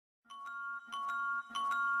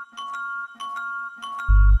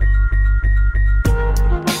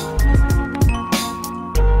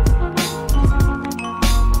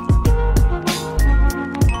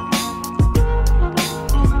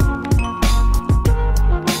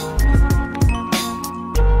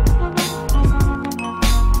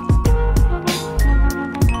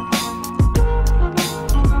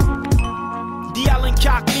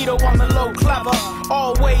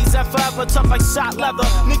shot leather.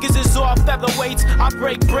 Niggas is all featherweights. I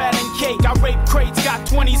break bread and cake. I rape crates, got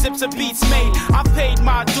 20 zips of beats made. I paid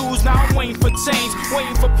my dues, now I'm waiting for change.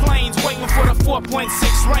 Waiting for planes, waiting for the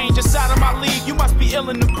 4.6 range. Inside of my league, you must be ill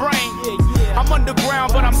in the brain. I'm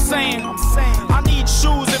underground, but I'm saying I need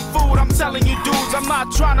shoes and food, I'm telling you dudes. I'm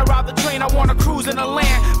not trying to ride the train, I wanna cruise in the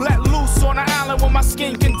land. Let loose on an island where my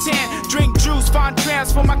skin can tan. Drink juice, find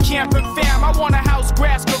trance for my camping fam. I want a house,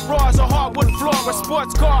 grass, garage, a hardwood floor, a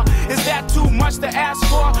sports car. Is that too much to ask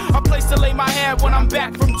for? A place to lay my head when I'm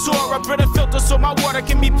back from tour. A Brita filter so my water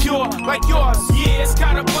can be pure like yours. Yeah, it's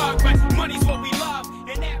kinda bugged